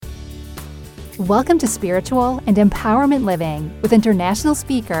Welcome to Spiritual and Empowerment Living with international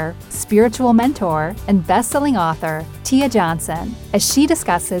speaker, spiritual mentor, and best-selling author, Tia Johnson, as she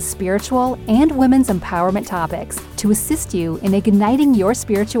discusses spiritual and women's empowerment topics to assist you in igniting your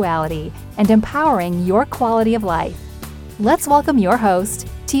spirituality and empowering your quality of life. Let's welcome your host,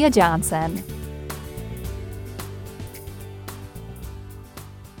 Tia Johnson.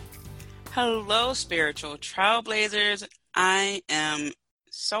 Hello, spiritual trailblazers. I am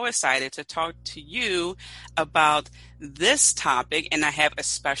so excited to talk to you about this topic, and I have a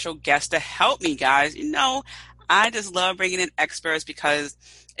special guest to help me, guys. You know, I just love bringing in experts because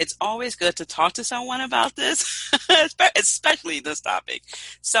it's always good to talk to someone about this, especially this topic.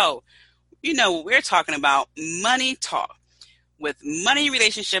 So, you know, we're talking about money talk with money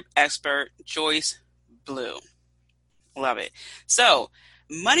relationship expert Joyce Blue. Love it. So,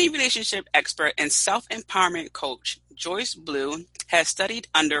 money relationship expert and self-empowerment coach Joyce Blue has studied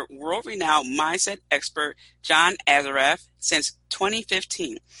under world-renowned mindset expert John Azareth since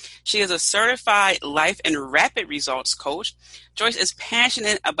 2015. She is a certified life and rapid results coach. Joyce is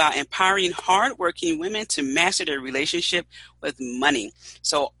passionate about empowering hardworking women to master their relationship with money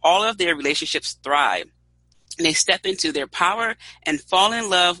so all of their relationships thrive and they step into their power and fall in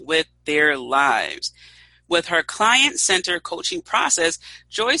love with their lives. With her client-centered coaching process,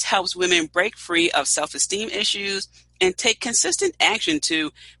 Joyce helps women break free of self-esteem issues and take consistent action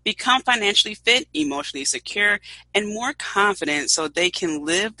to become financially fit, emotionally secure, and more confident so they can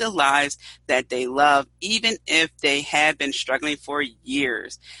live the lives that they love, even if they have been struggling for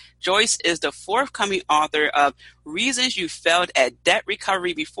years. Joyce is the forthcoming author of Reasons You Failed at Debt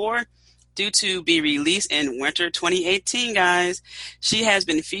Recovery Before, due to be released in winter 2018, guys. She has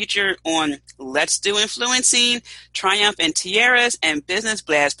been featured on Let's Do Influencing, Triumph and Tiaras, and Business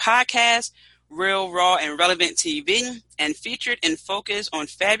Blast podcast, Real, Raw, and Relevant TV, and featured in Focus on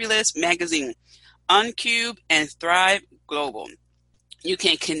Fabulous Magazine, Uncube, and Thrive Global. You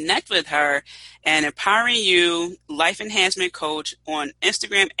can connect with her and Empowering You Life Enhancement Coach on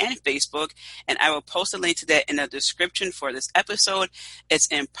Instagram and Facebook, and I will post a link to that in the description for this episode. It's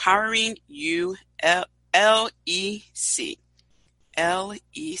Empowering You, L-E-C,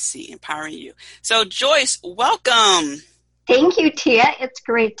 Empowering You. So Joyce, welcome. Thank you, Tia. It's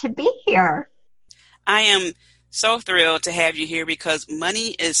great to be here. I am so thrilled to have you here because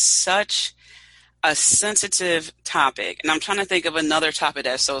money is such a sensitive topic, and I'm trying to think of another topic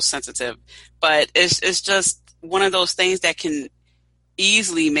that's so sensitive, but it's just one of those things that can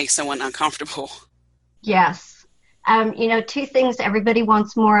easily make someone uncomfortable. Yes. Two things everybody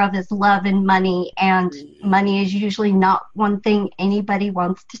wants more of is love and money, and money is usually not one thing anybody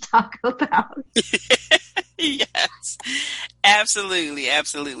wants to talk about. Yes, absolutely.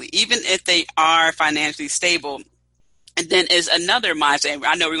 Even if they are financially stable. And then is another mindset.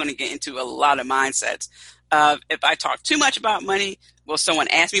 I know we're going to get into a lot of mindsets. If I talk too much about money, will someone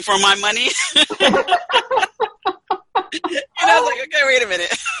ask me for my money? And I was like, okay, wait a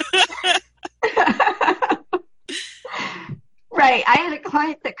minute. Right. I had a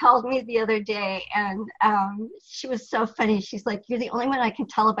client that called me the other day, and she was so funny. She's like, you're the only one I can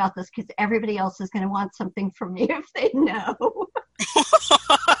tell about this because everybody else is going to want something from me if they know.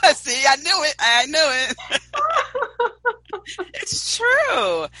 See, I knew it. It's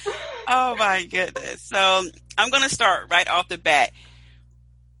true. Oh, my goodness. So I'm going to start right off the bat.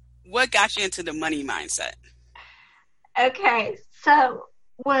 What got you into the money mindset? Okay. So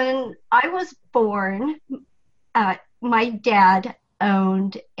when I was born, my dad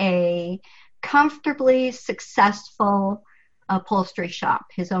owned a comfortably successful upholstery shop,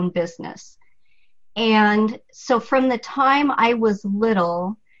 his own business. And so from the time I was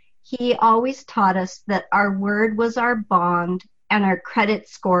little, he always taught us that our word was our bond and our credit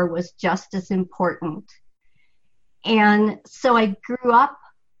score was just as important. And so I grew up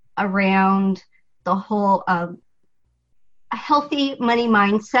around the whole a healthy money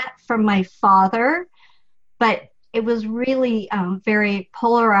mindset from my father, but it was really very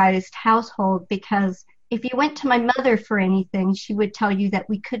polarized household because if you went to my mother for anything, she would tell you that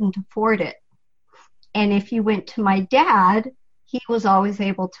we couldn't afford it. And if you went to my dad, he was always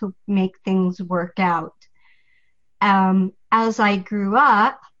able to make things work out. As I grew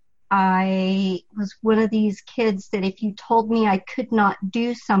up, I was one of these kids that if you told me I could not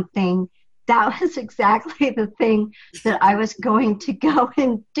do something, that was exactly the thing that I was going to go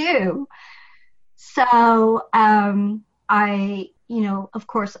and do. So I, of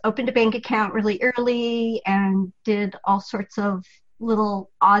course, opened a bank account really early and did all sorts of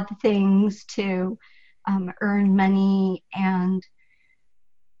little odd things to earn money. And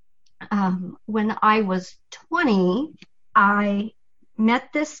when I was 20, I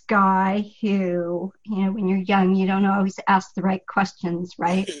met this guy who, when you're young, you don't always ask the right questions,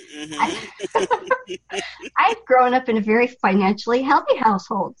 right? I've grown up in a very financially healthy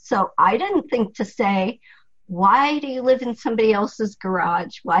household, so I didn't think to say, why do you live in somebody else's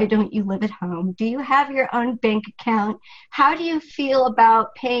garage? Why don't you live at home? Do you have your own bank account? How do you feel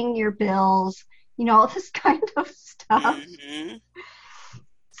about paying your bills? All this kind of stuff. Mm-hmm.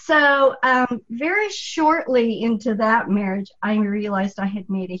 So very shortly into that marriage, I realized I had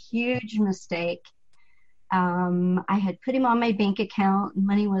made a huge mistake. I had put him on my bank account.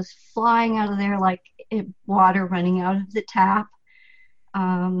 Money was flying out of there like water running out of the tap.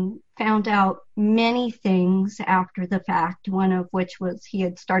 Found out many things after the fact, one of which was he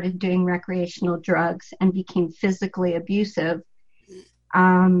had started doing recreational drugs and became physically abusive.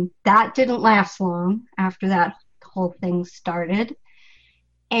 That didn't last long after that whole thing started.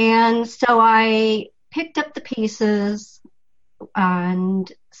 And so I picked up the pieces and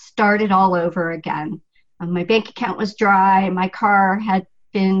started all over again. My bank account was dry. My car had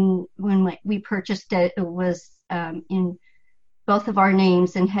been, when we purchased it, it was in both of our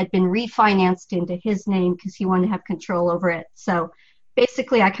names and had been refinanced into his name because he wanted to have control over it. So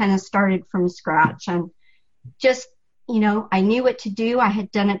basically I kind of started from scratch and just, I knew what to do. I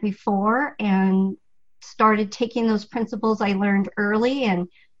had done it before and started taking those principles I learned early and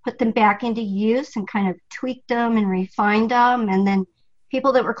put them back into use and kind of tweaked them and refined them. And then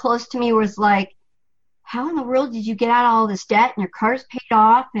people that were close to me was like, how in the world did you get out of all this debt and your car's paid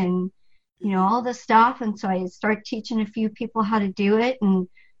off and, all this stuff? And so I started teaching a few people how to do it and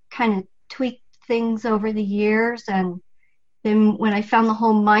kind of tweaked things over the years. And then when I found the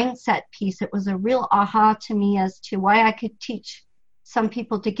whole mindset piece, it was a real aha to me as to why I could teach some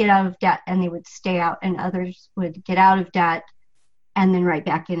people to get out of debt and they would stay out, and others would get out of debt and then right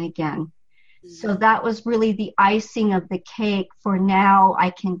back in again. Mm-hmm. So that was really the icing of the cake for now. I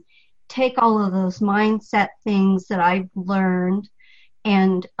can take all of those mindset things that I've learned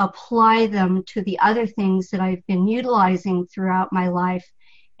and apply them to the other things that I've been utilizing throughout my life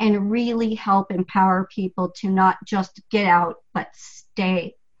and really help empower people to not just get out, but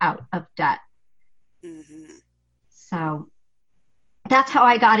stay out of debt. Mm-hmm. So that's how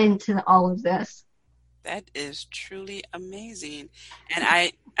I got into all of this. That is truly amazing. And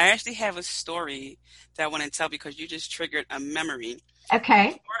I actually have a story that I want to tell because you just triggered a memory. Okay.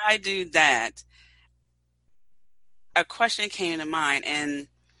 Before I do that, a question came to mind, and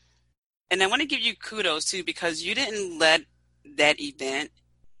I want to give you kudos too, because you didn't let that event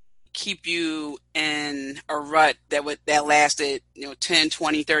keep you in a rut that lasted 10,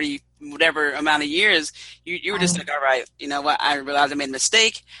 20, 30, whatever amount of years. You were just like, all right, you know what, I realized I made a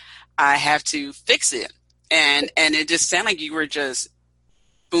mistake, I have to fix it. And it just sounded like you were just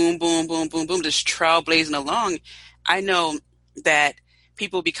boom, boom, boom, boom, boom, just trailblazing along. I know that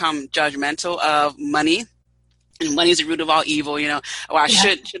people become judgmental of money, and money is the root of all evil, I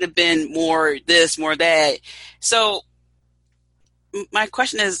should have been more this, more that. So my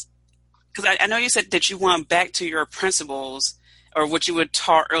question is, because I know you said that you went back to your principles or what you were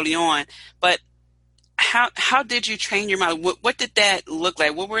taught early on, but how did you train your mind? What did that look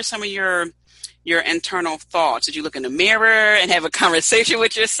like? What were some of your internal thoughts? Did you look in the mirror and have a conversation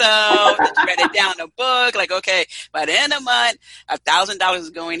with yourself? Did you write it down in a book? Like, okay, by the end of the month, $1,000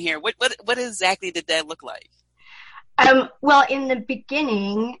 is going here. What exactly did that look like? Well, in the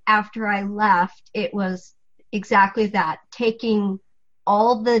beginning, after I left, it was exactly that, taking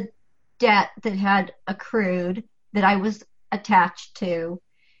all the debt that had accrued that I was attached to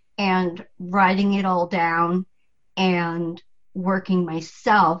and writing it all down and working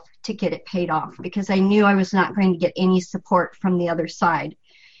myself to get it paid off, because I knew I was not going to get any support from the other side.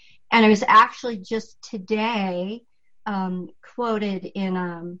 And I was actually just today quoted in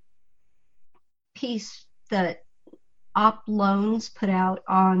a piece that Op Loans put out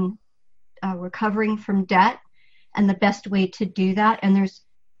on recovering from debt and the best way to do that. And there's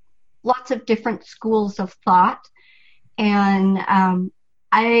lots of different schools of thought. And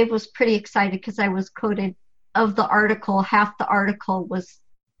I was pretty excited because I was quoted of the article. Half the article was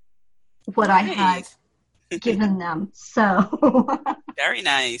what nice. I had given them. So very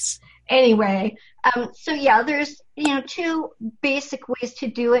nice. Anyway, so yeah, there's two basic ways to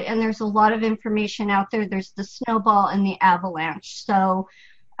do it, and there's a lot of information out there. There's the snowball and the avalanche. So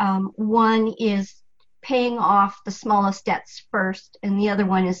one is paying off the smallest debts first, and the other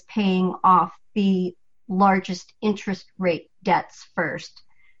one is paying off the largest interest rate debts first.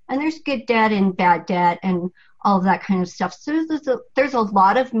 And there's good debt and bad debt and all of that kind of stuff. So there's a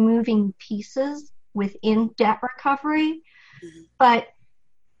lot of moving pieces within debt recovery. Mm-hmm. But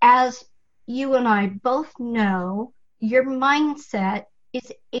as you and I both know, your mindset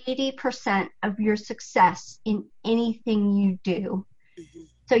is 80% of your success in anything you do. Mm-hmm.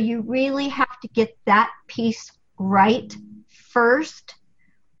 So you really have to get that piece right first,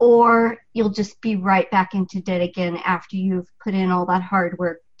 or you'll just be right back into debt again after you've put in all that hard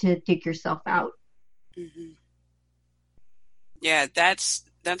work to dig yourself out. Mm-hmm. Yeah, that's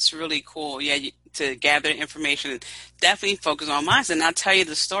really cool. Yeah, to gather information, definitely focus on mindset. And I'll tell you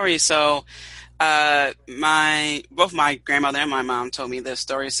the story. So, both my grandmother and my mom told me this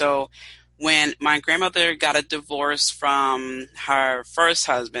story. So, when my grandmother got a divorce from her first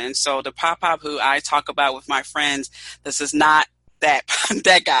husband, so the pop who I talk about with my friends, this is not that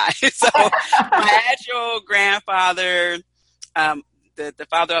that guy. So, my actual grandfather, the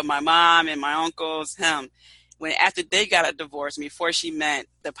father of my mom and my uncles, him. When after they got a divorce, before she met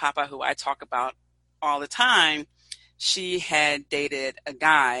the papa who I talk about all the time, she had dated a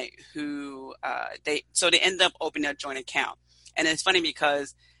guy who they ended up opening a joint account. And it's funny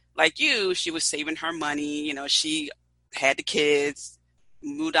because, like you, she was saving her money. You know, she had the kids,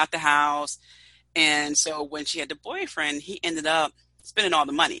 moved out the house, and so when she had the boyfriend, he ended up spending all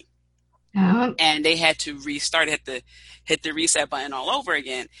the money, and they had to restart, hit the reset button all over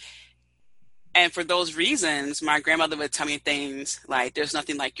again. And for those reasons, my grandmother would tell me things like, there's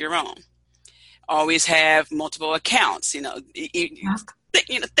nothing like your own. Always have multiple accounts, you know,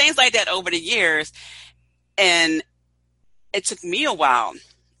 things like that over the years. And it took me a while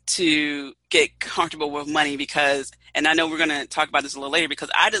to get comfortable with money because, and I know we're going to talk about this a little later, because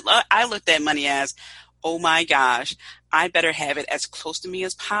I looked at money as, oh my gosh, I better have it as close to me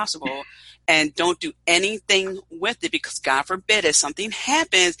as possible and don't do anything with it, because God forbid if something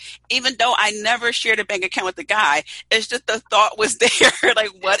happens, even though I never shared a bank account with the guy, it's just the thought was there. Like,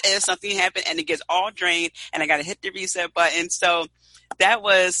 what if something happened and it gets all drained and I got to hit the reset button? So that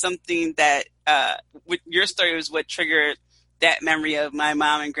was something that with your story was what triggered that memory of my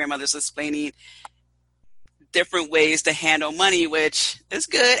mom and grandmother's explaining different ways to handle money, which is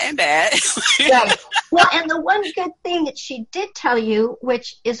good and bad. Right. Well, and the one good thing that she did tell you,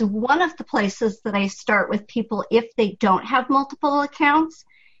 which is one of the places that I start with people if they don't have multiple accounts,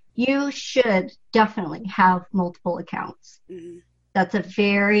 you should definitely have multiple accounts. Mm-hmm. That's a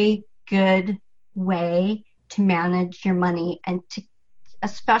very good way to manage your money, and to,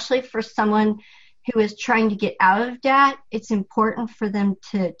 especially for someone who is trying to get out of debt, it's important for them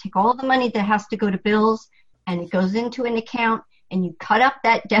to take all the money that has to go to bills and it goes into an account, and you cut up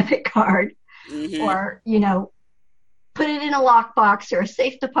that debit card, mm-hmm. or, you know, put it in a lockbox or a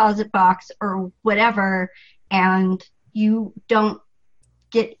safe deposit box or whatever, and you don't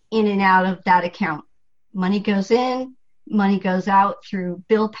get in and out of that account. Money goes in, money goes out through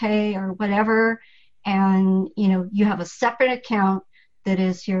bill pay or whatever, and, you know, you have a separate account that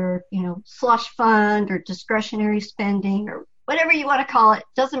is your, you know, slush fund or discretionary spending or whatever you want to call it.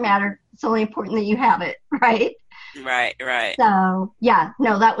 Doesn't matter. It's only important that you have it, right? Right. So, yeah,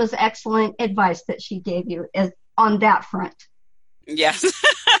 no, that was excellent advice that she gave you on that front. Yes.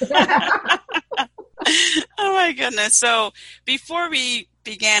 Oh, my goodness. So before we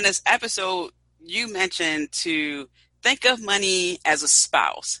began this episode, you mentioned to think of money as a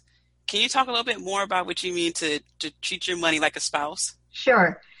spouse. Can you talk a little bit more about what you mean to treat your money like a spouse?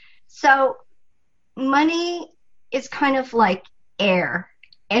 Sure. So money is kind of like air.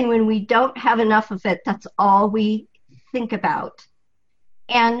 And when we don't have enough of it, that's all we think about.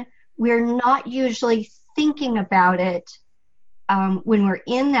 And we're not usually thinking about it when we're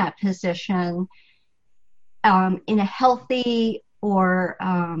in that position in a healthy or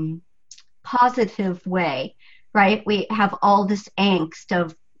positive way, right? We have all this angst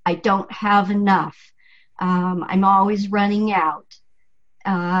of, I don't have enough. I'm always running out.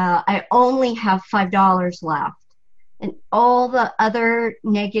 I only have $5 left. And all the other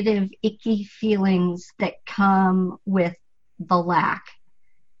negative, icky feelings that come with the lack.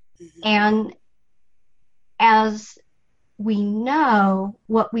 Mm-hmm. And as we know,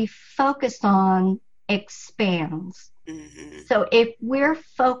 what we focus on expands. Mm-hmm. So if we're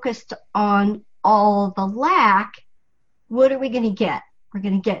focused on all the lack, what are we going to get? We're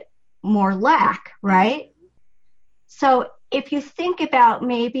going to get more lack, right? Mm-hmm. So if you think about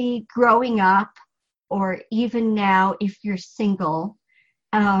maybe growing up, or even now if you're single,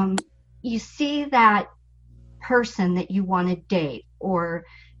 you see that person that you want to date, or,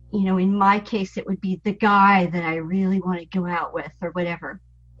 you know, in my case, it would be the guy that I really want to go out with or whatever,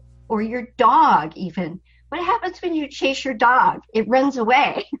 or your dog even. What happens when you chase your dog? It runs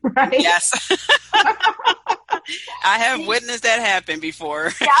away, right? Yes. I have witnessed that happen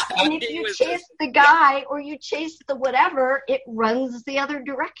before. Yeah, and if you chase the guy or you chase the whatever, it runs the other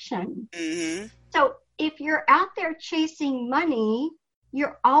direction. Mm-hmm. So if you're out there chasing money,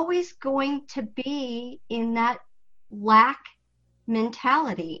 you're always going to be in that lack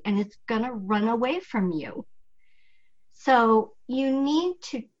mentality, and it's going to run away from you. So you need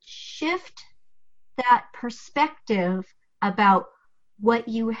to shift that perspective about what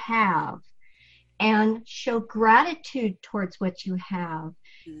you have and show gratitude towards what you have.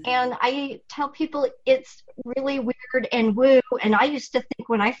 Mm-hmm. And I tell people it's really weird and woo. And I used to think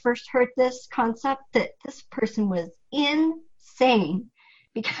when I first heard this concept that this person was insane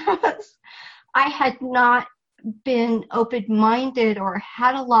because I had not been open-minded or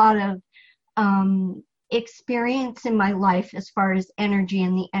had a lot of experience in my life as far as energy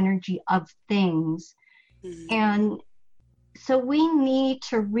and the energy of things. Mm-hmm. And so we need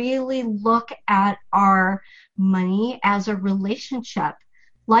to really look at our money as a relationship,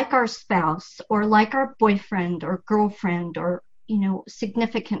 like our spouse or like our boyfriend or girlfriend or,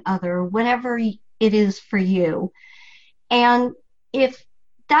 significant other, or whatever it is for you. And if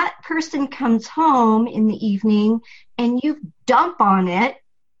that person comes home in the evening and you dump on it,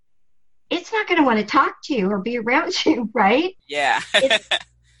 it's not going to want to talk to you or be around you, right? Yeah.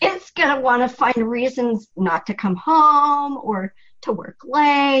 It's going to want to find reasons not to come home or to work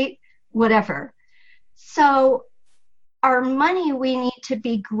late, whatever. So our money, we need to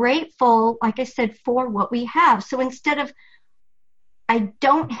be grateful, like I said, for what we have. So instead of, I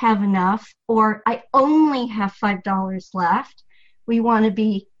don't have enough or I only have $5 left, we want to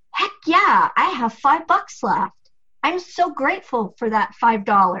be, heck yeah, I have $5 left. I'm so grateful for that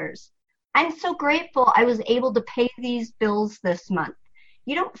 $5. I'm so grateful I was able to pay these bills this month.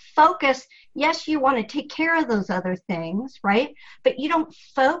 You don't focus, yes, you want to take care of those other things, right? But you don't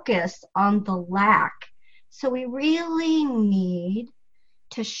focus on the lack. So we really need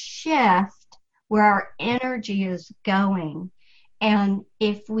to shift where our energy is going. And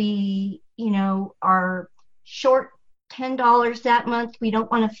if we, are short $10 that month, we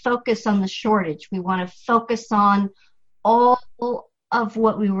don't want to focus on the shortage. We want to focus on all of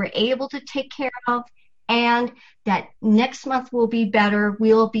what we were able to take care of, and that next month will be better.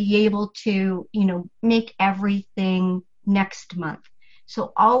 We'll be able to, make everything next month.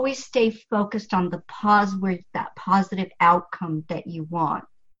 So always stay focused on the that positive outcome that you want.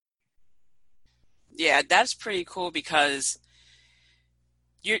 Yeah, that's pretty cool because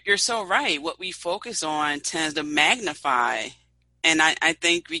you're so right. What we focus on tends to magnify. And I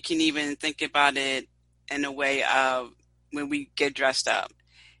think we can even think about it in a way of when we get dressed up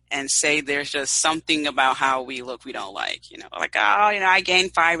and say there's just something about how we look we don't like, like, I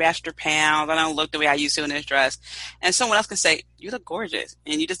gained 5 extra pounds. I don't look the way I used to in this dress. And someone else can say, you look gorgeous.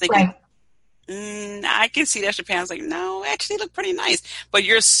 And you just think, right. I can see the extra pounds. Like, no, actually look pretty nice. But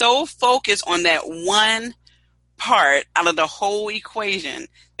you're so focused on that one part out of the whole equation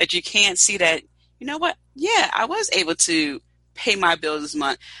that you can't see that, you know what? Yeah, I was able to pay my bills this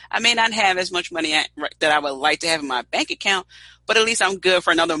month. I may not have as much money that I would like to have in my bank account, but at least I'm good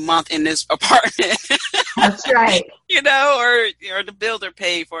for another month in this apartment. That's right. Or the bills are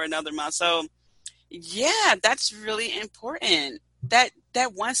paid for another month. So yeah, that's really important. That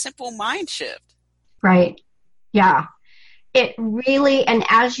one simple mind shift. Right. Yeah. It really, and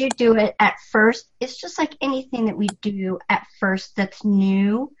as you do it at first, it's just like anything that we do at first that's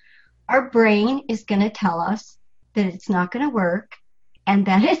new. Our brain is going to tell us that it's not going to work and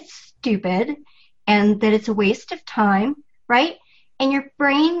that it's stupid and that it's a waste of time, right? And your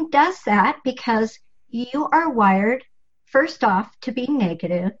brain does that because you are wired, first off, to be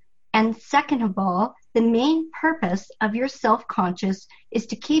negative, and second of all, the main purpose of your self-conscious is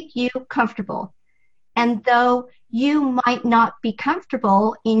to keep you comfortable. And though you might not be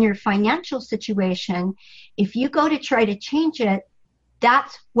comfortable in your financial situation, if you go to try to change it,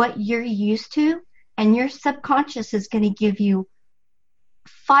 that's what you're used to, and your subconscious is going to give you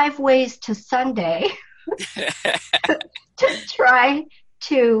 5 ways to Sunday to try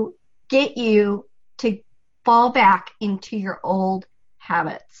to get you to fall back into your old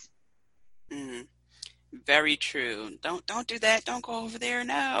habits. Mm, very true. Don't do that. Don't go over there.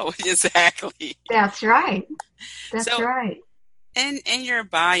 No, exactly. That's right. That's right. In your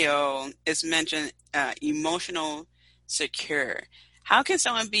bio, it's mentioned emotional secure. How can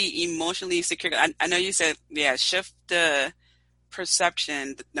someone be emotionally secure? I know you said, shift the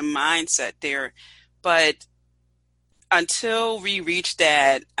perception, the mindset there, but until we reach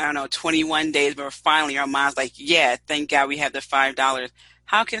that, 21 days, where finally our mind's like, yeah, thank God we have the $5.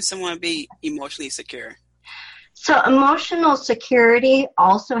 How can someone be emotionally secure? So emotional security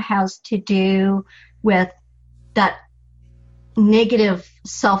also has to do with that negative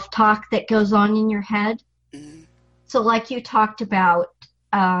self-talk that goes on in your head. Mm-hmm. So like you talked about,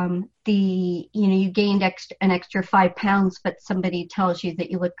 you gained an extra 5 pounds, but somebody tells you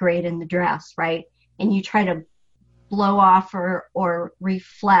that you look great in the dress, right? And you try to blow off or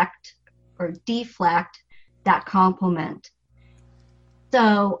reflect or deflect that compliment.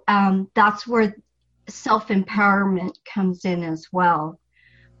 So that's where self-empowerment comes in as well.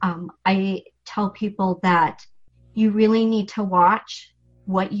 I tell people that you really need to watch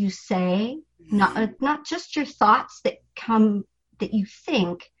what you say, not just your thoughts that you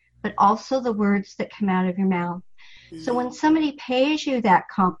think, but also the words that come out of your mouth. Mm-hmm. So when somebody pays you that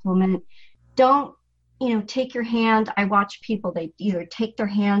compliment, don't, take your hand. I watch people, they either take their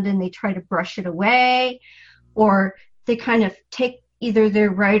hand and they try to brush it away, or they kind of take either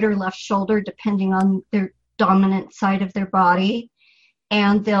their right or left shoulder, depending on their dominant side of their body,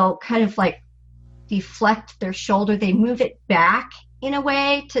 and they'll kind of like deflect their shoulder. They move it back in a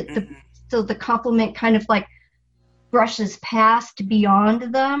way so the compliment kind of like brushes past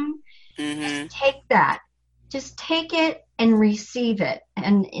beyond them. Mm-hmm. Just take it and receive it.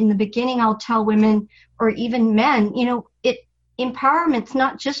 And in the beginning, I'll tell women or even men, empowerment's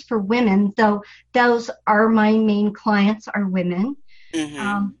not just for women, though those are my main clients are women.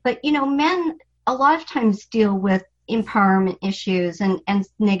 Mm-hmm. But men a lot of times deal with empowerment issues and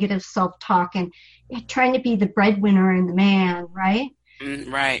negative self-talk and trying to be the breadwinner and the man, right?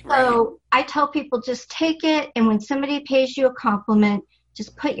 Right. So I tell people, just take it, and when somebody pays you a compliment,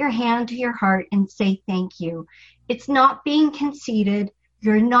 just put your hand to your heart and say thank you. It's not being conceited.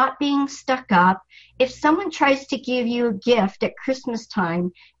 You're not being stuck up. If someone tries to give you a gift at Christmas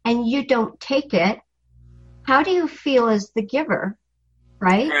time and you don't take it, how do you feel as the giver,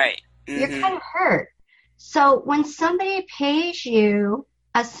 right? Right. Mm-hmm. You're kind of hurt. So when somebody pays you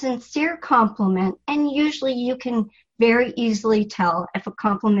a sincere compliment, and usually you can very easily tell if a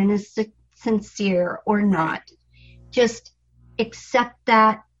compliment is sincere or not, just accept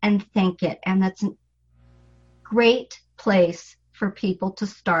that and thank it. And that's a great place for people to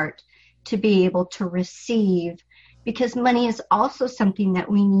start to be able to receive, because money is also something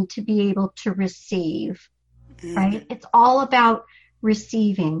that we need to be able to receive, right? It's all about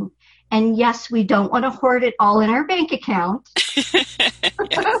receiving. And yes, we don't want to hoard it all in our bank account.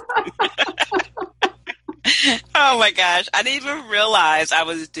 Oh my gosh. I didn't even realize I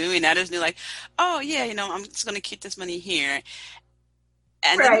was doing that. I just knew I'm just going to keep this money here.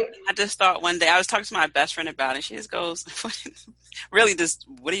 And then I just thought one day, I was talking to my best friend about it, and she just goes, really,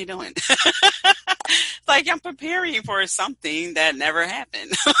 what are you doing? Like, I'm preparing for something that never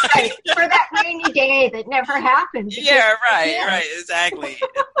happened. Right, for that rainy day that never happened. Yeah, right, exactly.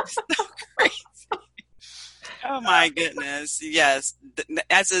 It's so crazy. Oh my goodness. Yes.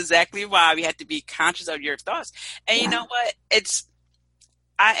 That's exactly why we have to be conscious of your thoughts. And you know what? It's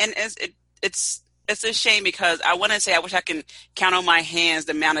a shame, because I want to say I wish I can count on my hands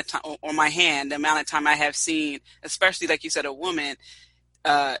the amount of time, the amount of time I have seen, especially like you said, a woman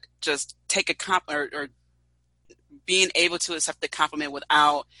just take a compliment or being able to accept the compliment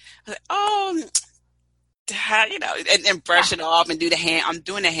without, and brush it off and do the hand. I'm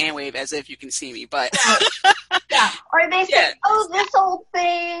doing the hand wave as if you can see me, but or they say, "Oh, this old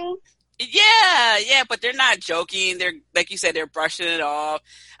thing." Yeah, but they're not joking. They're, like you said, they're brushing it off.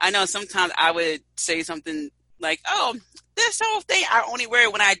 I know sometimes I would say something like, "Oh, this whole thing, I only wear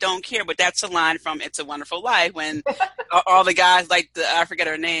it when I don't care," but that's a line from It's a Wonderful Life when all the guys, I forget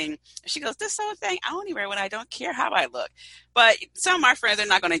her name, she goes, "This whole thing, I only wear it when I don't care how I look." But some of my friends are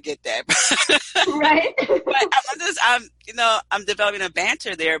not going to get that. Right. But I'm developing a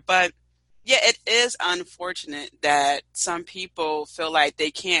banter there, but yeah, it is unfortunate that some people feel like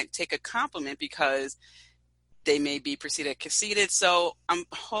they can't take a compliment because they may be perceived as conceited. So I'm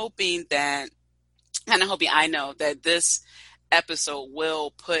hoping I know that this episode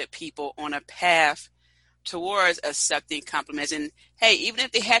will put people on a path towards accepting compliments. And hey, even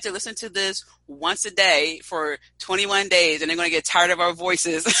if they had to listen to this once a day for 21 days and they're going to get tired of our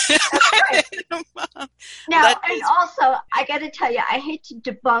voices. Right. Now, and also, I got to tell you, I hate to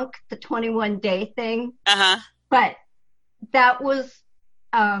debunk the 21-day thing, but that was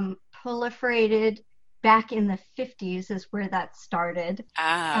proliferated back in the 50s is where that started.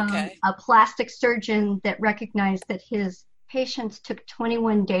 Okay. A plastic surgeon that recognized that his patients took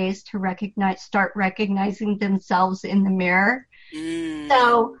 21 days to start recognizing themselves in the mirror.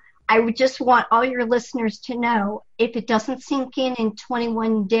 So I would just want all your listeners to know, if it doesn't sink in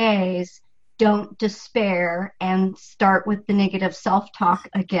 21 days, don't despair and start with the negative self-talk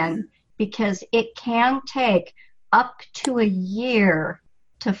again, because it can take up to a year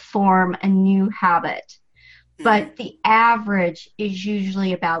to form a new habit. But the average is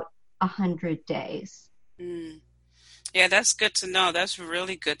usually about 100 days. Yeah, that's good to know. That's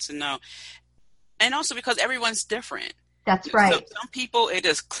really good to know. And also because everyone's different. That's So right. some people, it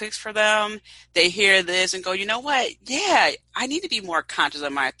just clicks for them. They hear this and go, you know what? Yeah, I need to be more conscious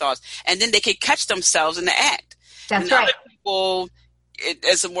of my thoughts. And then they can catch themselves in the act. That's And other right. people,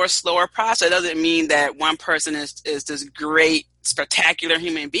 it's a more slower process. It doesn't mean that one person is this great, spectacular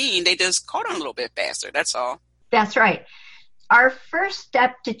human being. They just caught on a little bit faster. That's all. That's right. Our first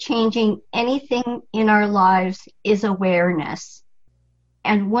step to changing anything in our lives is awareness.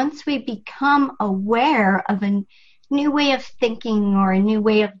 And once we become aware of a new way of thinking or a new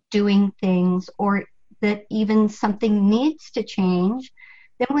way of doing things, or that even something needs to change,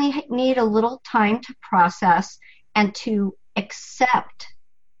 then we need a little time to process and to accept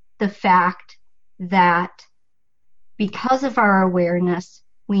the fact that because of our awareness,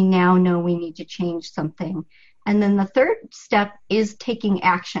 we now know we need to change something. And then the third step is taking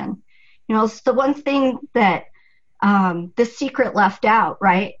action. You know, it's the one thing that The Secret left out,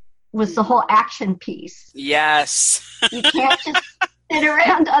 right? Was the whole action piece. Yes. You can't just sit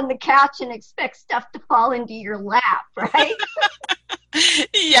around on the couch and expect stuff to fall into your lap, right?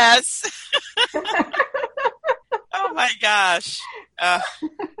 Yes. Oh my gosh.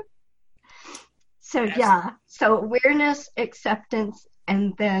 So yeah, so awareness, acceptance,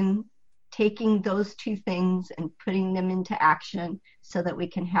 and then taking those two things and putting them into action so that we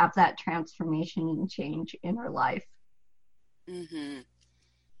can have that transformation and change in our life. Mm-hmm.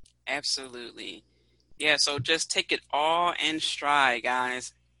 Absolutely. Yeah, so just take it all in stride,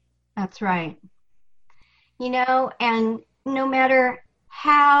 guys. That's right. You know, and no matter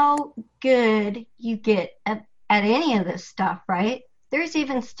how good you get at any of this stuff, right? There's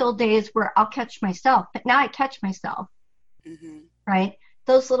even still days where I'll catch myself, but now I catch myself, Mm-hmm. right?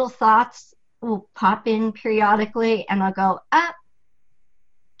 Those little thoughts will pop in periodically and I'll go,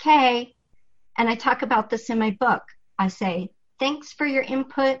 okay. And I talk about this in my book. I say, thanks for your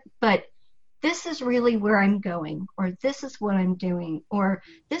input, but this is really where I'm going, or this is what I'm doing, or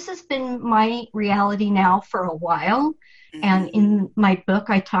this has been my reality now for a while. Mm-hmm. And in my book,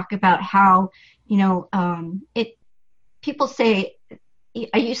 I talk about how, you know, people say,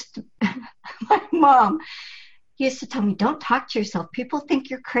 my mom used to tell me, don't talk to yourself. People think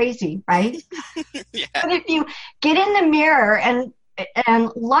you're crazy, right? Yeah. But if you get in the mirror, and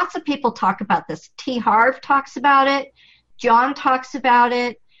lots of people talk about this. T. Harv talks about it. John talks about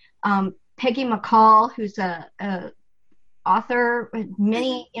it. Peggy McCall, who's a author with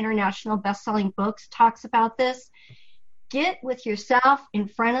many international best-selling books, talks about this. Get with yourself in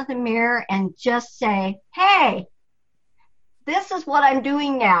front of the mirror and just say, hey, this is what I'm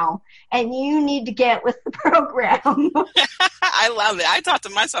doing now, and you need to get with the program. I love it. I talk to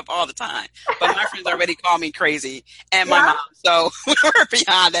myself all the time, but my friends already call me crazy, and my Yeah. mom, so we're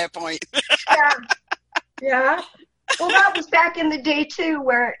beyond that point. Yeah. Yeah. Well, that was back in the day too,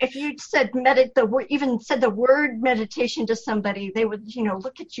 where if you said even said the word meditation to somebody, they would,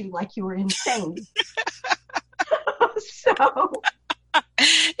 look at you like you were insane. So.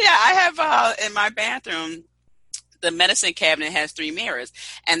 Yeah, I have in my bathroom, the medicine cabinet has 3 mirrors,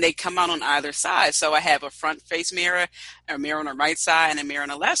 and they come out on either side. So I have a front face mirror, a mirror on the right side, and a mirror on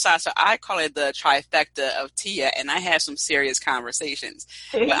the left side. So I call it the trifecta of Tia, and I have some serious conversations.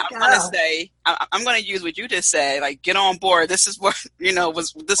 There But you I'm go. going to say, I'm going to use what you just said, like, get on board. This is what,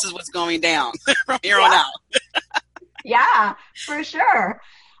 this is what's going down from here on out. Yeah, for sure.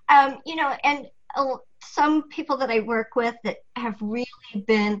 And some people that I work with that have really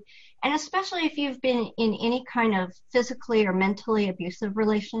been, and especially if you've been in any kind of physically or mentally abusive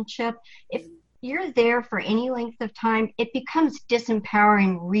relationship, if you're there for any length of time, it becomes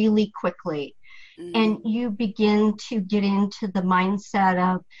disempowering really quickly. Mm-hmm. And you begin to get into the mindset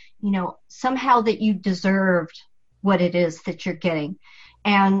of, somehow that you deserved what it is that you're getting.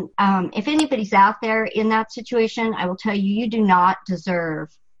 And if anybody's out there in that situation, I will tell you, you do not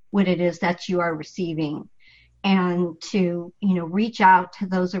deserve what it is that you are receiving. And to, reach out to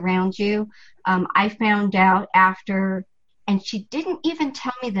those around you. I found out after, and she didn't even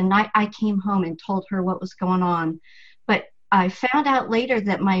tell me the night I came home and told her what was going on. But I found out later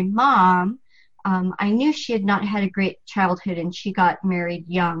that my mom, I knew she had not had a great childhood and she got married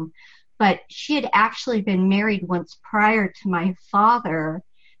young. But she had actually been married once prior to my father.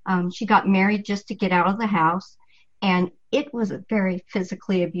 She got married just to get out of the house. And it was a very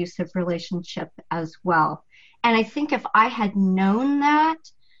physically abusive relationship as well. And I think if I had known that,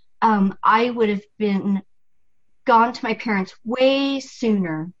 I would have gone to my parents way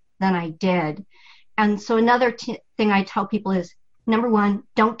sooner than I did. And so another thing I tell people is, number one,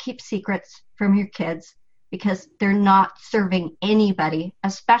 don't keep secrets from your kids because they're not serving anybody,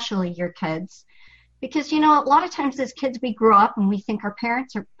 especially your kids. Because, a lot of times as kids, we grow up and we think our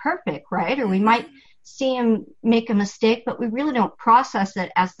parents are perfect, right? Or we might see them make a mistake, but we really don't process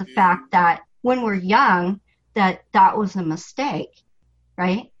it as the fact that when we're young, that was a mistake,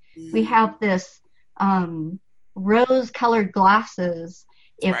 right? We have this rose-colored glasses.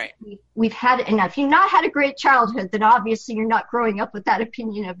 If we've had, and if you've not had a great childhood, then obviously you're not growing up with that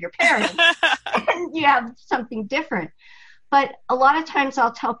opinion of your parents. And you have something different. But a lot of times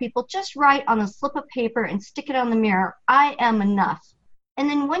I'll tell people, just write on a slip of paper and stick it on the mirror, I am enough. And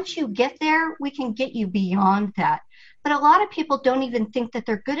then once you get there, we can get you beyond that. But a lot of people don't even think that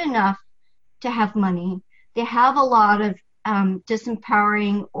they're good enough to have money. They have a lot of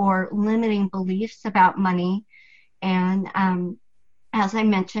disempowering or limiting beliefs about money. And as I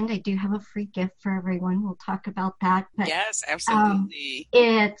mentioned, I do have a free gift for everyone. We'll talk about that. But, yes, absolutely.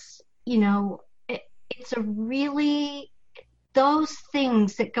 It's, it's a really, those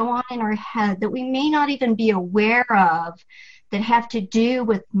things that go on in our head that we may not even be aware of that have to do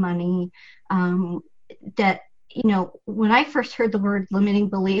with money, that, when I first heard the word limiting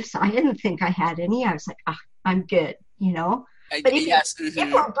beliefs, I didn't think I had any. I was like, I'm good, But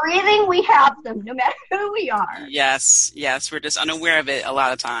if we're breathing, we have them, no matter who we are. Yes, we're just unaware of it a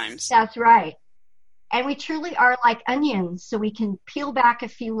lot of times. That's right. And we truly are like onions, so we can peel back a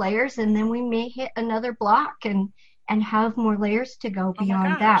few layers, and then we may hit another block and have more layers to go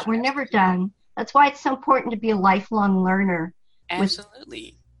beyond that. We're never done. That's why it's so important to be a lifelong learner.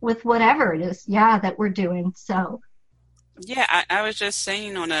 Absolutely. With whatever it is, that we're doing. So. Yeah, I was just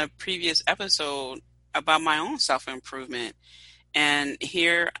saying on a previous episode about my own self-improvement. And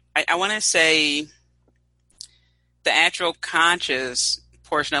here, I want to say the actual conscious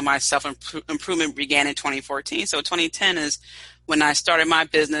portion of my self-improvement began in 2014. So 2010 is when I started my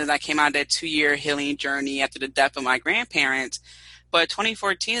business. I came out of that 2-year healing journey after the death of my grandparents. But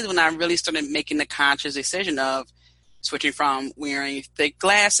 2014 is when I really started making the conscious decision of switching from wearing thick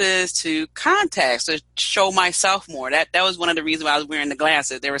glasses to contacts to show myself more. That was one of the reasons why I was wearing the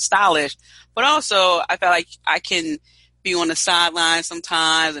glasses. They were stylish, but also I felt like I can be on the sidelines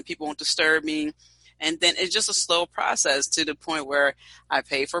sometimes and people won't disturb me. And then it's just a slow process to the point where I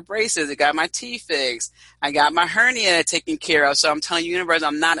paid for braces. I got my teeth fixed. I got my hernia taken care of. So I'm telling you, universe,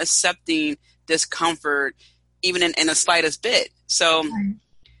 I'm not accepting discomfort even in the slightest bit. So,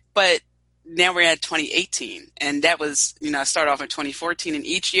 but now we're at 2018, and that was, I started off in 2014, and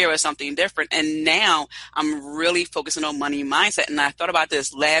each year was something different. And now I'm really focusing on money mindset. And I thought about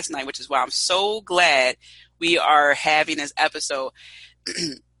this last night, which is why I'm so glad we are having this episode.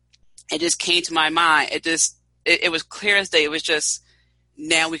 It just came to my mind. It was clear as day. It was just,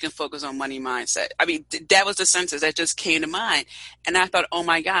 now we can focus on money mindset. I mean, that was the sentence that just came to mind. And I thought, oh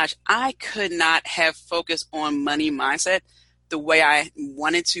my gosh, I could not have focused on money mindset the way I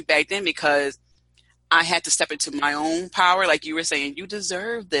wanted to back then, because I had to step into my own power. Like you were saying, you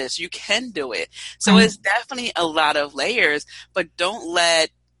deserve this. You can do it. So it's definitely a lot of layers, but don't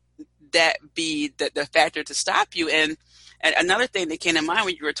let that be the factor to stop you. And another thing that came to mind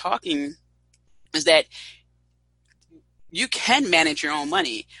when you were talking is that you can manage your own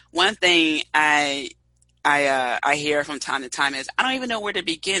money. One thing I hear from time to time is, I don't even know where to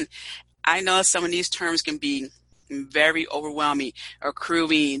begin. I know some of these terms can be very overwhelming: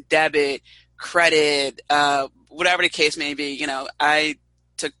 accruing, debit, credit, whatever the case may be. I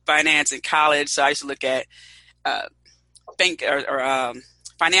took finance in college, so I used to look at bank or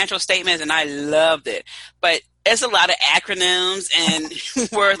financial statements, and I loved it. But it's a lot of acronyms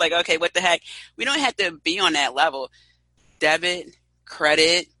and words like, okay, what the heck? We don't have to be on that level. Debit,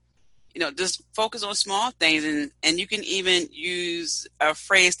 credit, just focus on small things. And you can even use a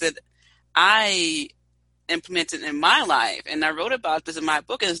phrase that I implemented in my life, and I wrote about this in my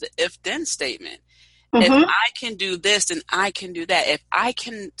book, is the if-then statement. If I can do this, then I can do that. If I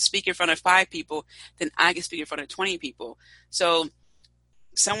can speak in front of 5 people, then I can speak in front of 20 people. So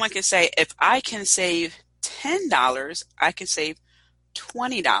someone can say, if I can save $10, I can save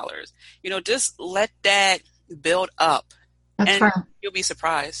 $20. Just let that build up. That's and right. You'll be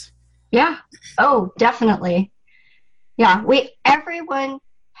surprised. Yeah. Oh, definitely. Yeah. Everyone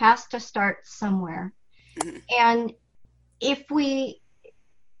has to start somewhere. And if we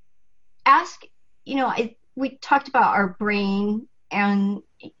ask, we talked about our brain, and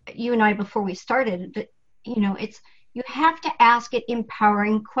you and I, before we started, that, you have to ask it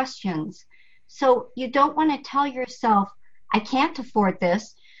empowering questions. So you don't want to tell yourself, I can't afford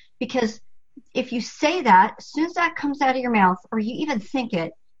this, because if you say that, as soon as that comes out of your mouth, or you even think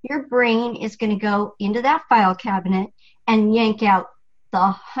it, your brain is going to go into that file cabinet and yank out the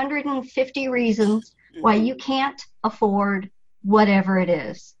 150 reasons why you can't afford whatever it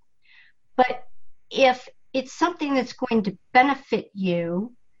is. But if it's something that's going to benefit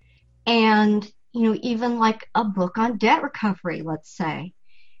you, and, even like a book on debt recovery, let's say,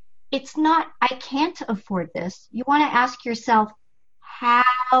 it's not, I can't afford this. You want to ask yourself,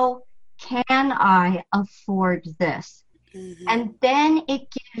 how can I afford this? Mm-hmm. And then it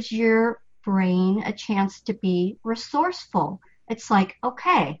gives your brain a chance to be resourceful. It's like,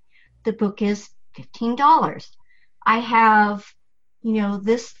 okay, the book is $15. I have,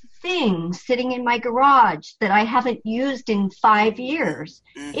 this thing sitting in my garage that I haven't used in 5 years.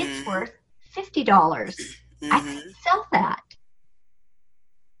 Mm-hmm. It's worth $50. Mm-hmm. I can sell that.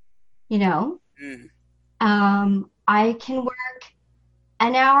 Mm-hmm. I can work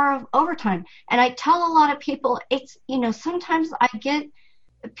an hour of overtime. And I tell a lot of people, it's, sometimes I get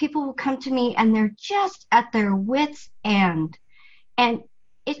people who come to me and they're just at their wits' end. And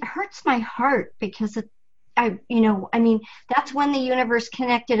it hurts my heart because that's when the universe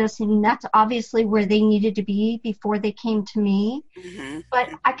connected us, and that's obviously where they needed to be before they came to me. Mm-hmm. But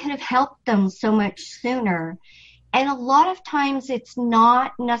I could have helped them so much sooner. And a lot of times it's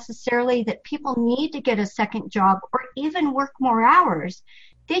not necessarily that people need to get a second job or even work more hours.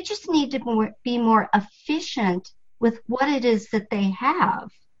 They just need to be more efficient with what it is that they have.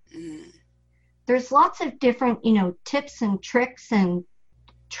 Mm-hmm. There's lots of different, tips and tricks and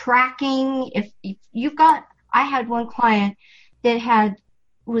tracking. If you've got, I had one client that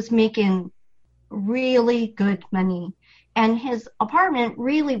was making really good money, and his apartment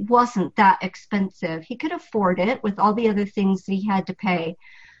really wasn't that expensive. He could afford it with all the other things that he had to pay,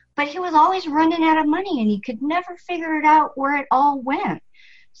 but he was always running out of money and he could never figure it out where it all went.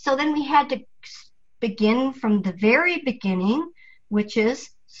 So then we had to begin from the very beginning, which is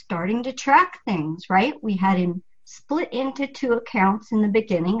starting to track things, right? We had him split into 2 accounts in the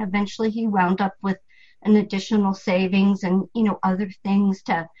beginning. Eventually he wound up with an additional savings and, other things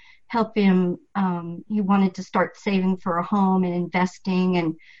to help him. He wanted to start saving for a home and investing.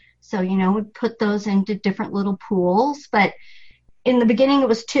 And so, we put those into different little pools. But in the beginning, it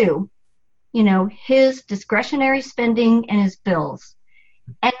was 2, his discretionary spending and his bills.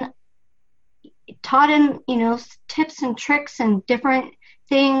 And taught him, tips and tricks and different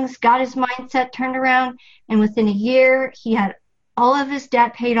things, got his mindset turned around. And within a year, he had all of his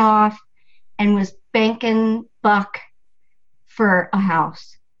debt paid off and was banking buck for a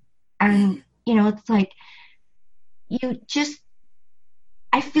house. And, it's like,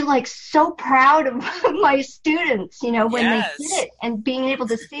 I feel like so proud of my students, when Yes. they did it and being able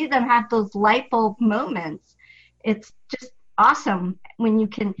to see them have those light bulb moments. It's just awesome when you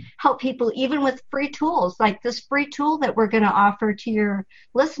can help people, even with free tools, like this free tool that we're going to offer to your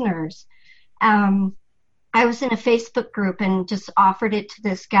listeners. I was in a Facebook group and just offered it to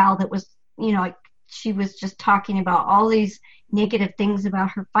this gal that was, she was just talking about all these negative things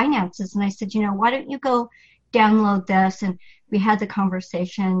about her finances. And I said, why don't you go download this? And we had the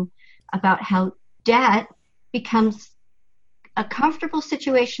conversation about how debt becomes a comfortable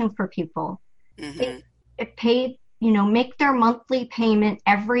situation for people. Mm-hmm. It paid, make their monthly payment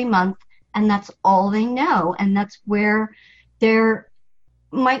every month, and that's all they know. And that's where they're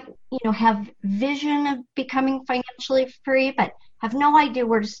might, have vision of becoming financially free, but have no idea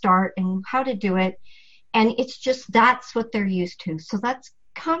where to start and how to do it. And it's just, that's what they're used to. So that's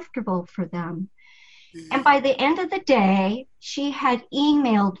comfortable for them. Mm-hmm. And by the end of the day, she had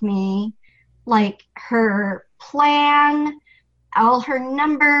emailed me like her plan, all her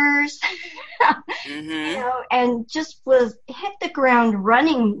numbers, Mm-hmm. And just was hit the ground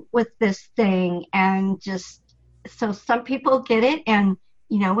running with this thing. And just, so some people get it and,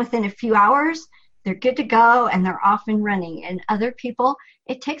 within a few hours, they're good to go and they're off and running. And other people,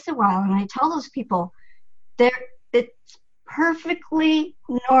 it takes a while. And I tell those people, it's perfectly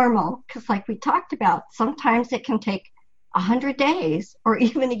normal, because like we talked about, sometimes it can take 100 days or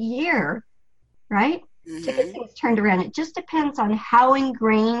even a year, right? Mm-hmm. To get things turned around. It just depends on how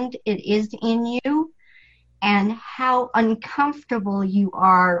ingrained it is in you and how uncomfortable you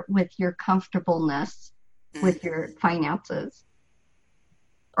are with your comfortableness with your finances,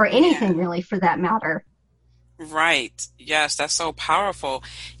 or anything really for that matter. Right. Yes, that's so powerful.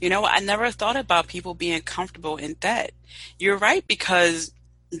 I never thought about people being comfortable in debt. You're right, because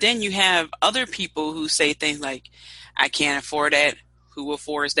then you have other people who say things like, I can't afford that. Who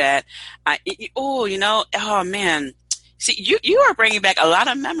affords that? Oh man. See, you are bringing back a lot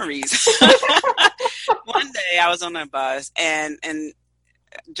of memories. One day I was on a bus and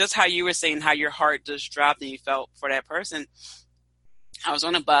just how you were saying how your heart just dropped and you felt for that person. I was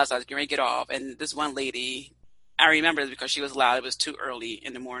on a bus. I was getting ready to get off, and this one lady, I remember this because she was loud. It was too early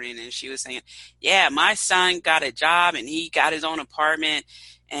in the morning, and she was saying, yeah, my son got a job, and he got his own apartment,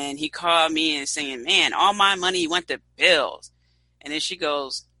 And he called me and saying, man, all my money went to bills. And then she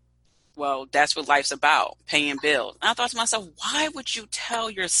goes, well, that's what life's about, paying bills. And I thought to myself, why would you tell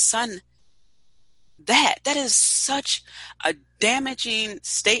your son that? That is such a damaging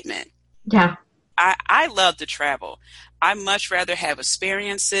statement. Yeah. I love to travel. I much rather have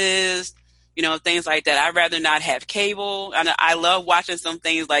experiences, things like that. I'd rather not have cable. And I love watching some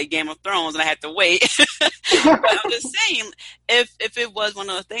things like Game of Thrones and I have to wait. But I'm just saying, if it was one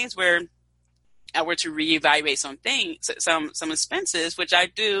of those things where I were to reevaluate some things, some expenses, which I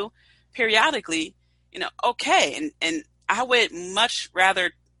do periodically, okay. And I would much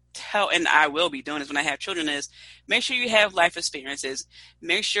rather tell, and I will be doing this when I have children, is make sure you have life experiences.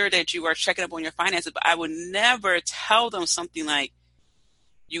 Make sure that you are checking up on your finances. But I would never tell them something like,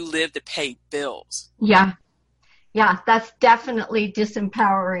 you live to pay bills. Yeah. Yeah, that's definitely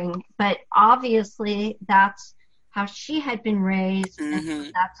disempowering. But obviously, that's how she had been raised, and so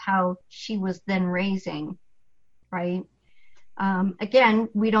that's how she was then raising, right? Again,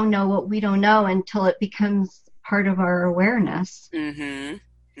 we don't know what we don't know until it becomes part of our awareness.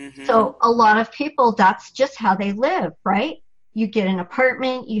 So a lot of people, that's just how they live, right? You get an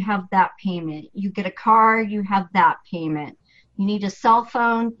apartment, you have that payment. You get a car, you have that payment. You need a cell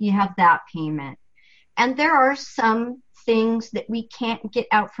phone, you have that payment. And there are some things that we can't get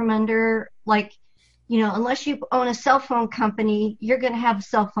out from under, like, unless you own a cell phone company, you're going to have a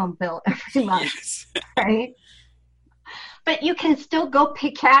cell phone bill every month, yes. Right? But you can still go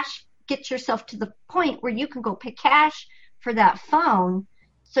pay cash, get yourself to the point where you can go pay cash for that phone,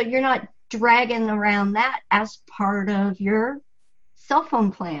 so you're not dragging around that as part of your cell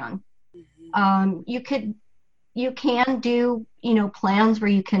phone plan. You can do, plans where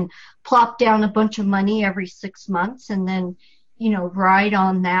you can plop down a bunch of money every 6 months and then, ride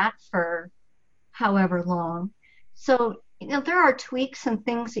on that for however long. So, there are tweaks and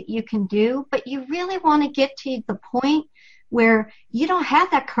things that you can do, but you really want to get to the point where you don't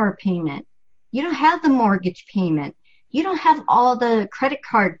have that car payment. You don't have the mortgage payment. You don't have all the credit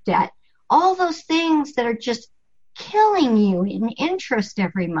card debt, all those things that are just killing you in interest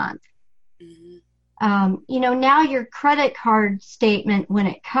every month. Now your credit card statement, when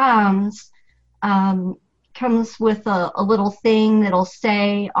it comes with a little thing that'll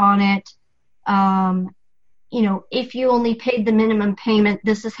say on it, if you only paid the minimum payment,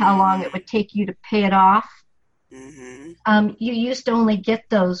 this is how long it would take you to pay it off. You used to only get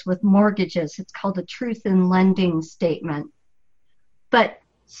those with mortgages. It's called a truth in lending statement. But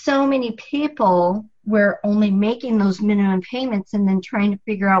so many people were only making those minimum payments and then trying to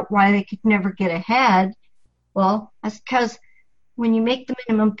figure out why they could never get ahead. Well, that's because when you make the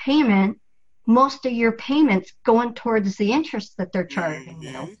minimum payment, most of your payments going towards the interest that they're charging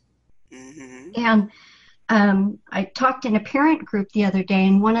you. And I talked in a parent group the other day,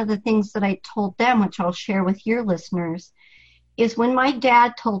 and one of the things that I told them, which I'll share with your listeners, is when my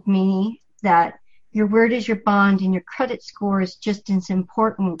dad told me that your word is your bond and your credit score is just as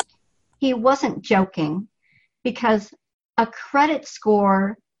important, he wasn't joking, because a credit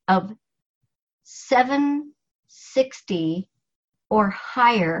score of 760 or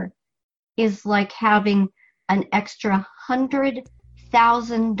higher is like having an extra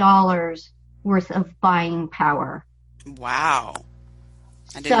 $100,000 worth of buying power. Wow.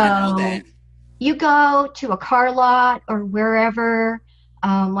 I didn't know that. You go to a car lot or wherever,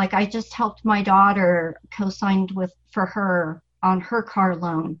 like I just helped my daughter, co-signed for her on her car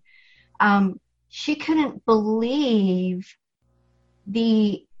loan. She couldn't believe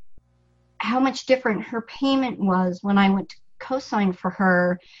how much different her payment was when I went to co-sign for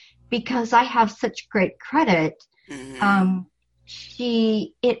her, because I have such great credit.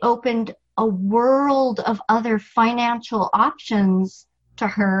 It opened a world of other financial options to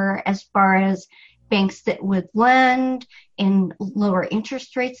her, as far as banks that would lend and lower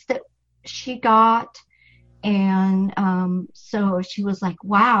interest rates that she got. And so she was like,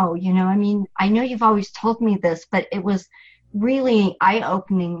 wow, I know you've always told me this, but it was really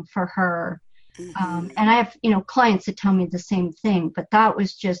eye-opening for her. And I have, clients that tell me the same thing, but that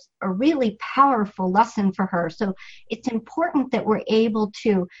was just a really powerful lesson for her. So it's important that we're able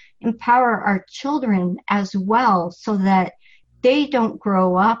to empower our children as well, so that they don't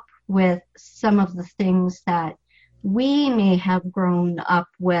grow up with some of the things that we may have grown up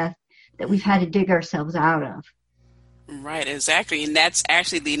with, that we've had to dig ourselves out of. Right, exactly. And that's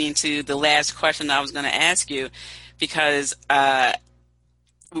actually leading to the last question I was going to ask you, because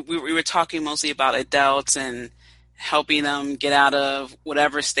we were talking mostly about adults and helping them get out of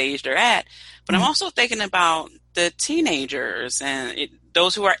whatever stage they're at. But I'm also thinking about the teenagers and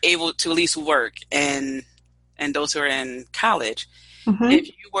those who are able to at least work, and those who are in college. If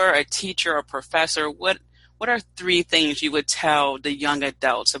you were a teacher or professor, what are 3 things you would tell the young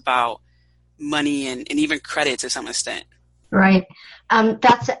adults about money and even credit to some extent? Right.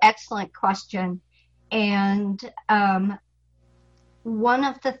 That's an excellent question. And one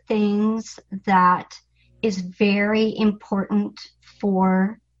of the things that is very important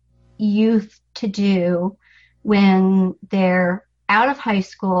for youth to do when they're out of high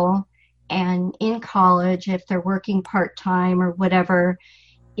school and in college, if they're working part-time or whatever,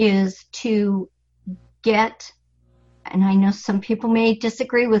 is to get, and I know some people may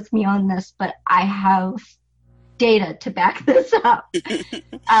disagree with me on this, but I have data to back this up.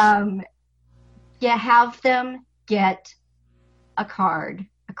 You have them get a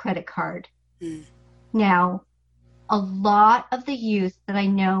credit card. Now, a lot of the youth that I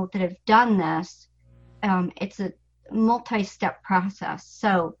know that have done this, it's a multi-step process.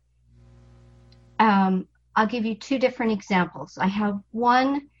 So I'll give you 2 different examples. I have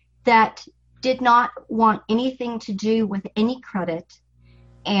one that did not want anything to do with any credit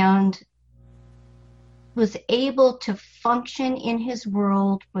and was able to function in his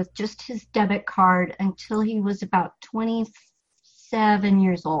world with just his debit card until he was about 27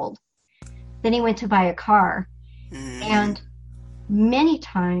 years old. Then he went to buy a car. And many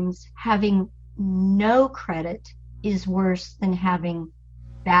times having no credit is worse than having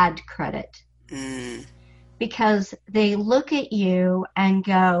bad credit. Because they look at you and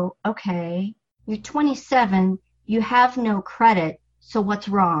go, okay, you're 27, you have no credit, so what's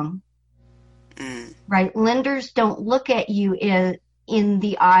wrong? Right? Lenders don't look at you in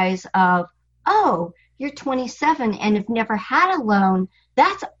the eyes of, oh, you're 27 and have never had a loan.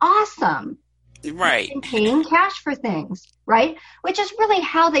 That's awesome. Right. And paying cash for things, right? Which is really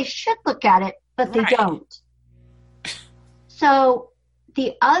how they should look at it, but they don't. So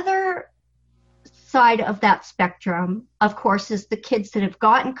the other side of that spectrum, of course, is the kids that have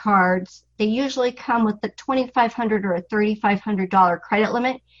gotten cards. They usually come with a $2,500 or a $3,500 credit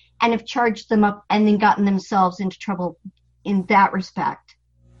limit and have charged them up and then gotten themselves into trouble in that respect.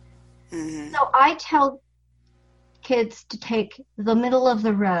 So I tell kids to take the middle of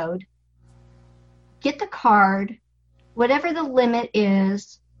the road, get the card, whatever the limit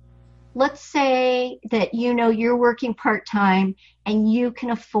is. Let's say that you're working part-time and you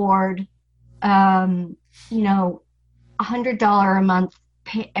can afford $100 a month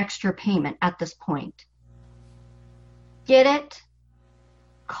extra payment at this point. Get it,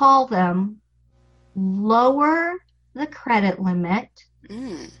 call them, lower the credit limit,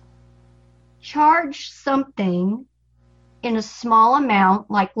 charge something in a small amount,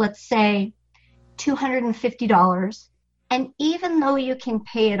 like let's say $250, and even though you can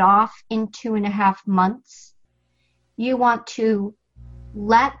pay it off in 2.5 months, you want to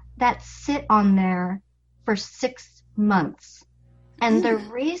let that sit on there for 6 months. And the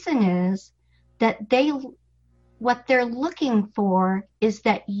reason is that what they're looking for is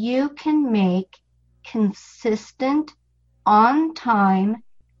that you can make consistent, on-time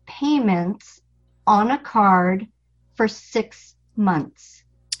payments on a card for 6 months.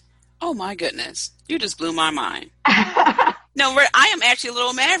 Oh my goodness. You just blew my mind. No, I am actually a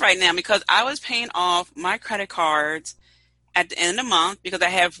little mad right now because I was paying off my credit cards at the end of the month because I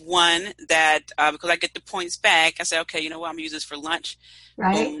have one that, because I get the points back, I said, okay, you know what, I'm going to use this for lunch.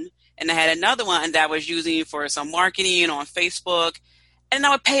 Right. Boom. And I had another one that I was using for some marketing on Facebook, and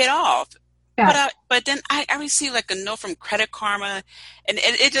I would pay it off. Yeah. But then I received like a note from Credit Karma, and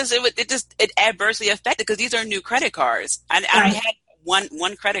it adversely affected because these are new credit cards. I only had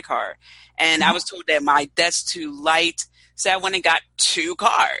one credit card, and I was told that my debt's too light, so I went and got 2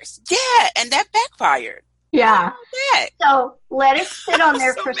 cards. Yeah, and that backfired. Yeah. So let it sit on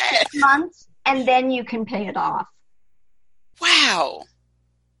there for 6 months, and then you can pay it off. Wow.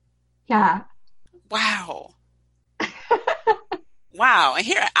 Yeah. Wow. Wow.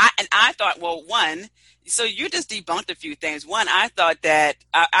 And I thought, well, one, so you just debunked a few things. One, I thought that,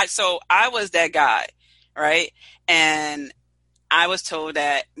 I was that guy, right? And I was told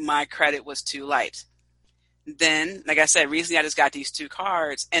that my credit was too light. Then, like I said, recently I just got these 2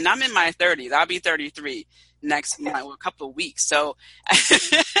 cards, and I'm in my 30s. I'll be 33 next month, a couple of weeks. So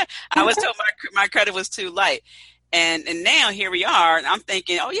I was told my credit was too light. And now here we are, and I'm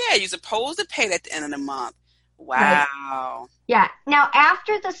thinking, oh, yeah, you're supposed to pay that at the end of the month. Wow. Right. Yeah. Now,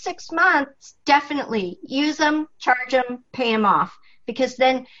 after the 6 months, definitely use them, charge them, pay them off, because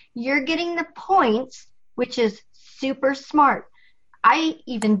then you're getting the points, which is super smart. I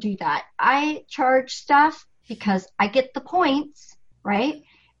even do that. I charge stuff because I get the points, right?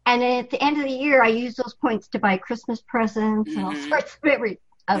 And at the end of the year, I use those points to buy Christmas presents and all sorts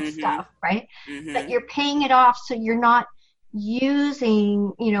of stuff, right? But you're paying it off, so you're not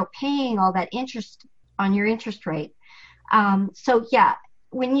using, paying all that interest on your interest rate. So yeah,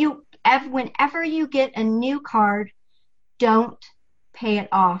 whenever you get a new card, don't pay it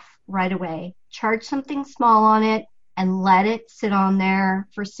off right away. Charge something small on it and let it sit on there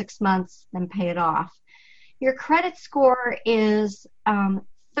for 6 months, then pay it off. Your credit score is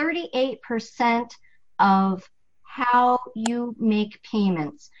 38% of how you make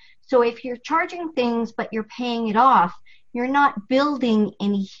payments. So if you're charging things but you're paying it off, you're not building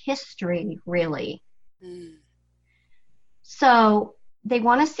any history, really. Mm. So they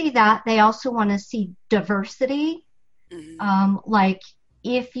want to see that. They also want to see diversity. Mm-hmm. Like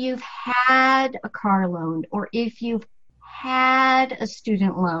if you've had a car loan, or if you've had a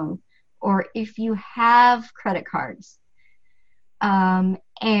student loan, or if you have credit cards, and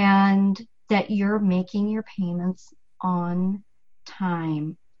that you're making your payments on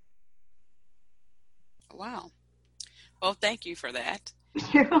time. Wow. Well, thank you for that.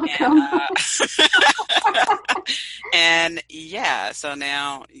 You're welcome. And yeah, so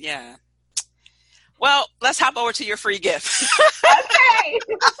now, yeah. Well, let's hop over to your free gift. Okay.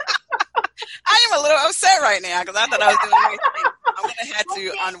 I am a little upset right now because I thought I was doing the right thing. I'm going to have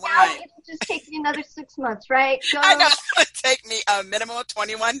to unwind. It'll just take me another 6 months, right? I know it's going to take me a minimum of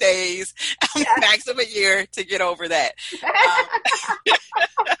 21 days, max of a year to get over that.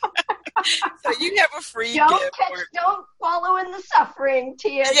 So you have a free gift. Don't follow in the suffering,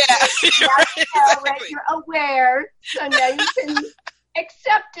 Tia. Yeah. Right? You're aware, so now you can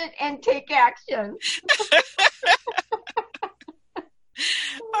accept it and take action.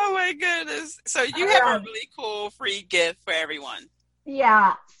 Oh my goodness. So you have a really cool free gift for everyone.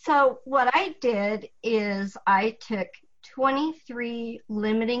 Yeah. So what I did is I took 23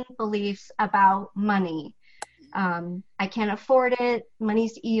 limiting beliefs about money. I can't afford it.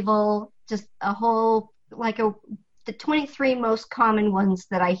 Money's evil. Just the 23 most common ones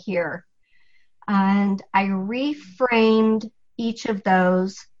that I hear. And I reframed each of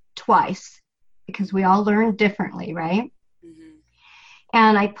those twice because we all learn differently, right? Mm-hmm.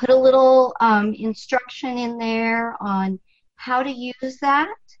 And I put a little instruction in there on how to use that.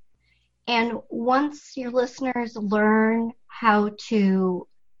 And once your listeners learn how to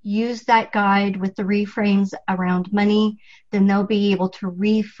use that guide with the reframes around money, then they'll be able to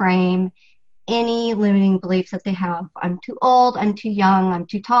reframe any limiting beliefs that they have. I'm too old, I'm too young, I'm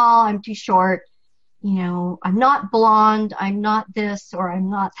too tall, I'm too short, I'm not blonde, I'm not this, or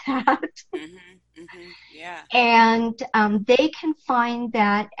I'm not that. Mm-hmm, mm-hmm, yeah. And they can find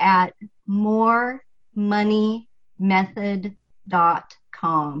that at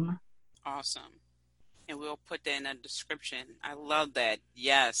moremoneymethod.com. Awesome. And we'll put that in the description. I love that.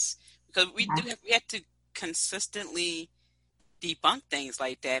 Yes. Because we have to consistently debunk things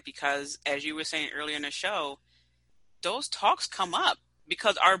like that because, as you were saying earlier in the show, those talks come up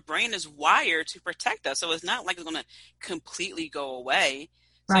because our brain is wired to protect us. So it's not like it's going to completely go away.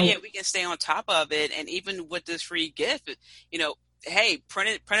 So right. Yeah, we can stay on top of it. And even with this free gift, hey, print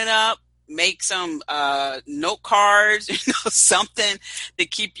it up, make some note cards, something to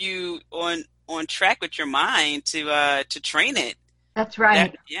keep you on track with your mind to train it. That's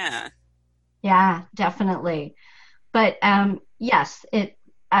right. Yeah. Yeah, definitely. But yes,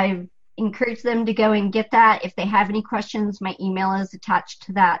 I encourage them to go and get that. If they have any questions, my email is attached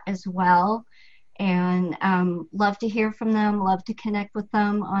to that as well. And love to hear from them, love to connect with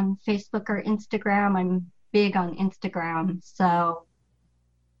them on Facebook or Instagram. I'm big on Instagram, so.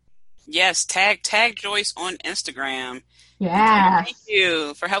 Yes, tag Joyce on Instagram. Yeah. Thank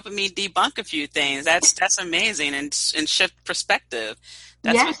you for helping me debunk a few things. That's amazing and shift perspective.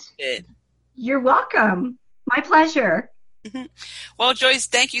 That's yes. what you did. You're welcome. My pleasure. Mm-hmm. Well, Joyce,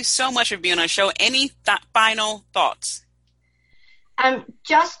 thank you so much for being on the show. Any final thoughts?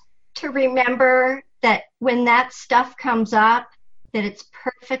 Just to remember that when that stuff comes up, that it's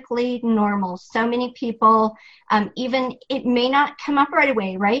perfectly normal. So many people, even it may not come up right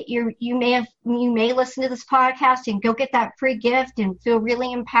away, right? You may listen to this podcast and go get that free gift and feel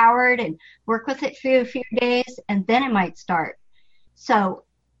really empowered and work with it for a few days, and then it might start. So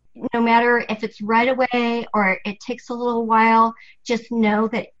no matter if it's right away or it takes a little while, just know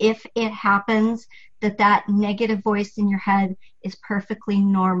that if it happens, that negative voice in your head is perfectly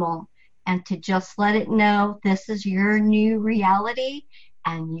normal. And to just let it know this is your new reality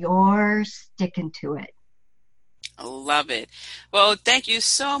and you're sticking to it. I love it. Well, thank you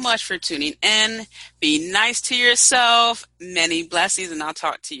so much for tuning in. Be nice to yourself. Many blessings, and I'll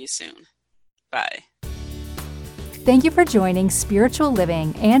talk to you soon. Bye. Thank you for joining Spiritual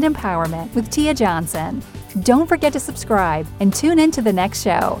Living and Empowerment with Tia Johnson. Don't forget to subscribe and tune in to the next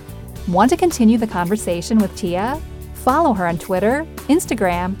show. Want to continue the conversation with Tia? Follow her on Twitter,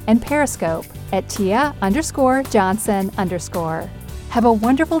 Instagram, and Periscope at Tia_Johnson_. Have a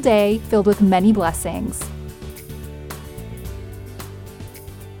wonderful day filled with many blessings.